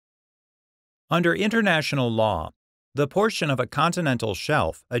Under international law, the portion of a continental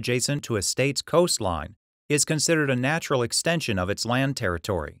shelf adjacent to a state's coastline is considered a natural extension of its land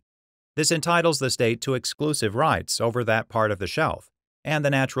territory. This entitles the state to exclusive rights over that part of the shelf and the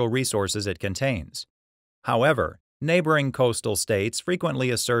natural resources it contains. However, neighboring coastal states frequently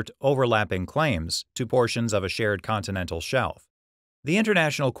assert overlapping claims to portions of a shared continental shelf. The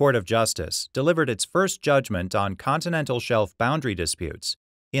International Court of Justice delivered its first judgment on continental shelf boundary disputes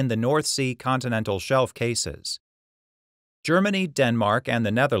in the North Sea continental shelf cases. Germany, Denmark, and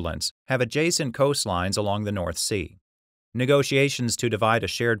the Netherlands have adjacent coastlines along the North Sea. Negotiations to divide a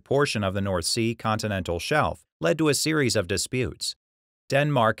shared portion of the North Sea continental shelf led to a series of disputes.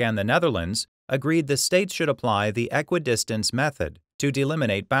 Denmark and the Netherlands agreed the states should apply the equidistance method to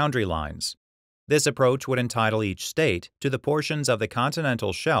deliminate boundary lines. This approach would entitle each state to the portions of the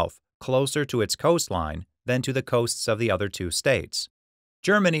continental shelf closer to its coastline than to the coasts of the other two states.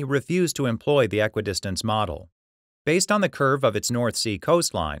 Germany refused to employ the equidistance model. Based on the curve of its North Sea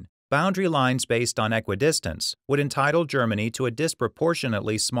coastline, boundary lines based on equidistance would entitle Germany to a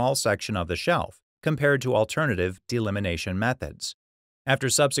disproportionately small section of the shelf compared to alternative delimitation methods. After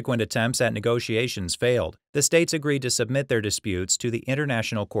subsequent attempts at negotiations failed, the states agreed to submit their disputes to the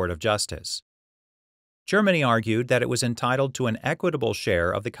International Court of Justice. Germany argued that it was entitled to an equitable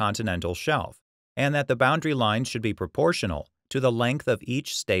share of the continental shelf, and that the boundary lines should be proportional to the length of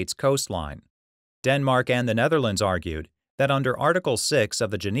each state's coastline. Denmark and the Netherlands argued that under Article 6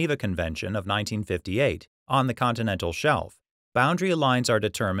 of the Geneva Convention of 1958 on the continental shelf, boundary lines are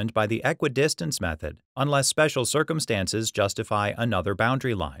determined by the equidistance method unless special circumstances justify another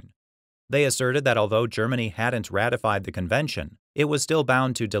boundary line. They asserted that although Germany hadn't ratified the convention, it was still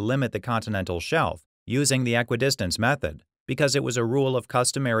bound to delimit the continental shelf using the equidistance method because it was a rule of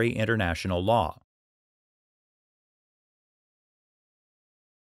customary international law.